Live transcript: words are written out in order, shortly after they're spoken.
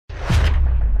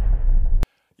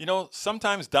You know,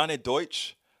 sometimes Donny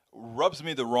Deutsch rubs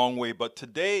me the wrong way, but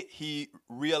today he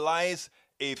realized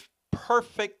a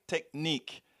perfect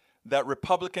technique that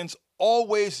Republicans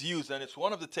always use, and it's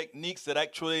one of the techniques that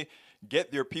actually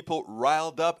get their people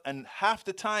riled up, and half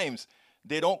the times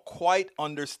they don't quite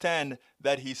understand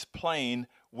that he's playing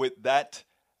with that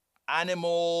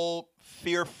animal,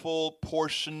 fearful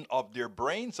portion of their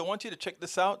brain. So I want you to check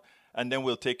this out, and then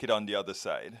we'll take it on the other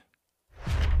side.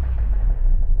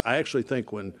 I actually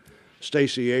think when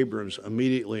Stacey Abrams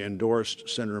immediately endorsed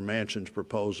Senator Manchin's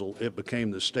proposal, it became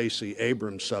the Stacey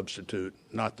Abrams substitute,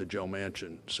 not the Joe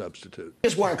Manchin substitute. I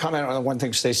just want to comment on one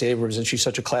thing, Stacey Abrams, and she's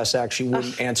such a class act. She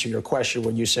wouldn't answer your question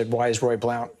when you said, why is Roy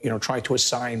Blount, trying to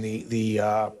assign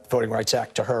the Voting Rights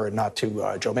Act to her and not to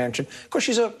Joe Manchin? Because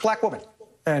she's a black woman.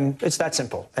 And it's that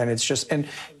simple. And it's just, and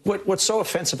what's so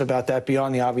offensive about that,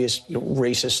 beyond the obvious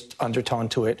racist undertone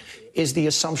to it, is the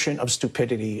assumption of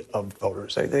stupidity of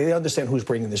voters. They understand who's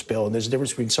bringing this bill, and there's a difference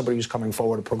between somebody who's coming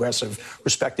forward, a progressive,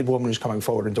 respected woman who's coming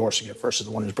forward endorsing it, versus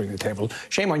the one who's bringing the table.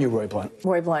 Shame on you, Roy Blunt.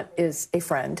 Roy Blunt is a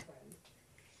friend,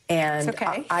 and it's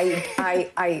okay.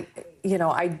 I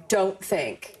don't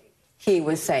think he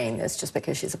was saying this just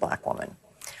because she's a black woman.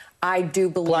 I do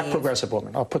believe... Black progressive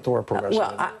woman. I'll put the word progressive.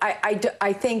 Well,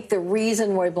 I think the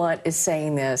reason Roy Blunt is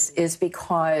saying this is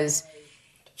because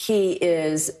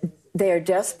they're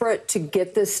desperate to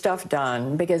get this stuff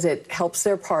done because it helps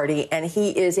their party, and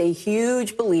he is a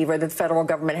huge believer that the federal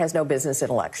government has no business in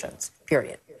elections,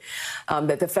 period.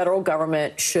 That the federal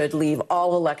government should leave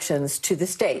all elections to the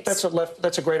states.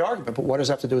 That's a great argument, but what does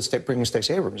that have to do with bringing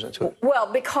Stacey Abrams into it?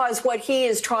 Well, because what he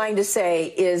is trying to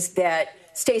say is that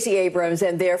Stacey Abrams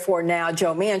and therefore now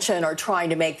Joe Manchin are trying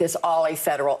to make this all a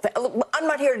federal. I'm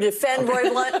not here to defend Roy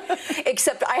Blunt,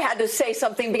 except I had to say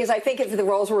something because I think if the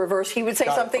roles were reversed, he would say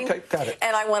something. Okay, got it.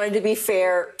 And I wanted to be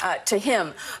fair to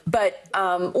him. But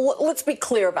let's be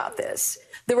clear about this.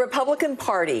 The Republican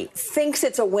Party thinks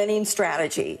it's a winning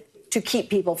strategy to keep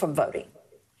people from voting.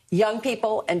 Young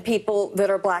people and people that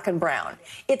are black and brown.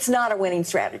 It's not a winning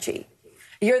strategy.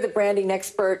 You're the branding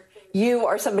expert. You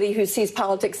are somebody who sees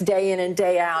politics day in and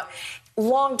day out.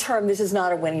 Long term, this is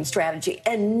not a winning strategy.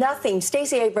 And nothing,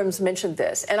 Stacey Abrams mentioned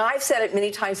this, and I've said it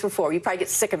many times before. You probably get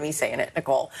sick of me saying it,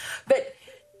 Nicole. But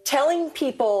telling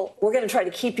people we're going to try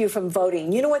to keep you from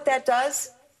voting, you know what that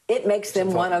does? It makes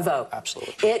them want to vote.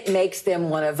 Absolutely. It makes them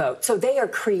want to vote. So they are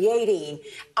creating,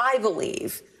 I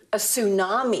believe, a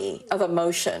tsunami of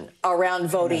emotion around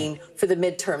voting for the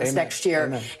midterms next year.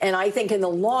 Amen. And I think in the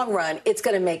long run, it's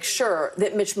going to make sure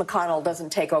that Mitch McConnell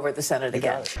doesn't take over the Senate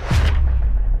again.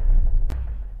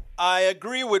 I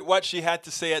agree with what she had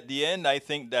to say at the end. I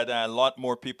think that a lot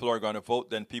more people are going to vote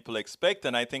than people expect.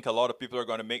 And I think a lot of people are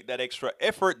going to make that extra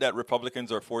effort that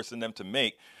Republicans are forcing them to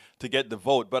make to get the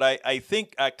vote. But I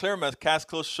think Claire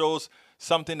McCaskill shows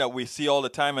something that we see all the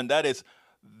time, and that is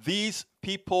these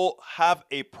people have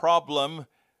a problem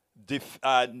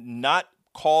not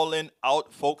calling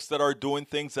out folks that are doing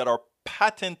things that are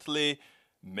patently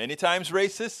many times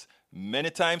racist, many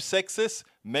times sexist,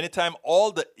 many times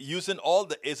using all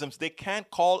the isms. They can't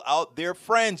call out their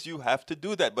friends. You have to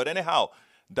do that. But anyhow,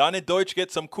 Donny Deutsch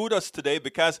gets some kudos today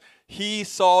because he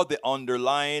saw the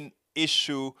underlying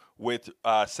issue with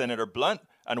Senator Blunt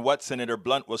and what Senator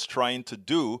Blunt was trying to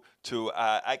do to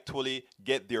actually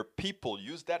get their people,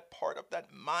 use that part of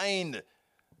that mind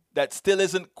that still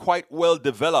isn't quite well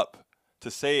developed,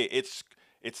 to say it's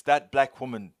that black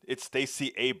woman, it's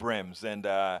Stacey Abrams, and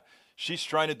she's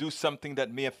trying to do something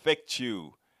that may affect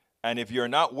you. And if you're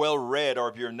not well read, or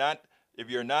if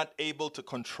you're not able to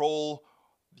control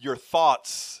your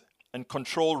thoughts and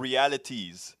control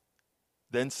realities,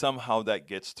 then somehow that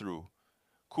gets through.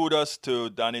 Kudos to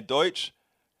Donny Deutsch.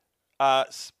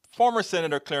 Former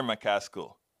Senator Claire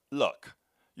McCaskill, look,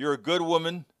 you're a good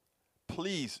woman.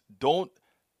 Please don't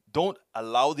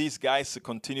allow these guys to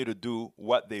continue to do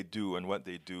what they do and what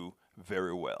they do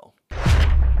very well.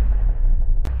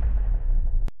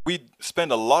 We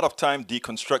spend a lot of time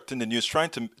deconstructing the news,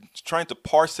 trying to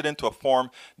parse it into a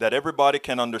form that everybody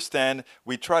can understand.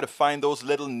 We try to find those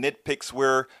little nitpicks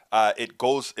where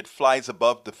it flies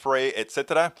above the fray,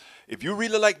 etc. If you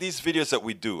really like these videos that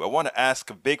we do, I want to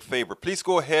ask a big favor. Please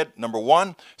go ahead, number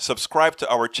 1, subscribe to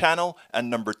our channel,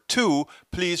 and number 2,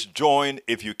 please join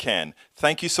if you can.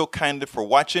 Thank you so kindly for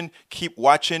watching. Keep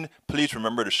watching. Please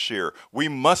remember to share. We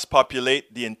must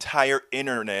populate the entire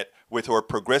internet with our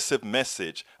progressive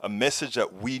message, a message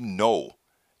that we know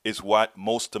is what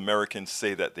most Americans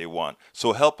say that they want.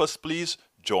 So help us, please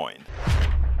join.